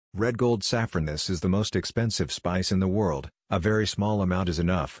Red gold saffron. This is the most expensive spice in the world. A very small amount is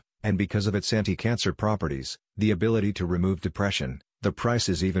enough, and because of its anti-cancer properties, the ability to remove depression, the price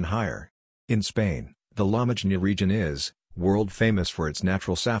is even higher. In Spain, the La Majgna region is world famous for its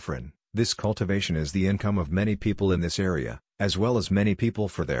natural saffron. This cultivation is the income of many people in this area, as well as many people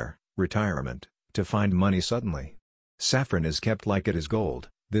for their retirement, to find money suddenly. Saffron is kept like it is gold.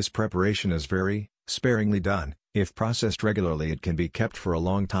 This preparation is very sparingly done. If processed regularly, it can be kept for a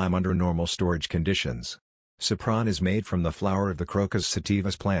long time under normal storage conditions. Sapron is made from the flower of the crocus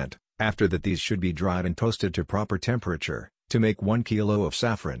sativus plant. After that, these should be dried and toasted to proper temperature. To make 1 kilo of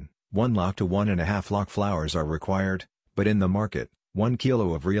saffron, 1 lakh to 1.5 lakh flowers are required, but in the market, 1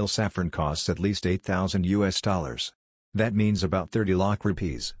 kilo of real saffron costs at least $8,000. That means about 30 lakh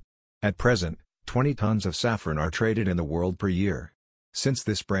rupees. At present, 20 tons of saffron are traded in the world per year. Since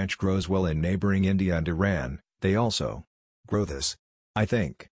this branch grows well in neighboring India and Iran, they also grow this. I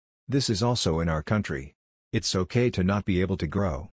think this is also in our country. It's okay to not be able to grow.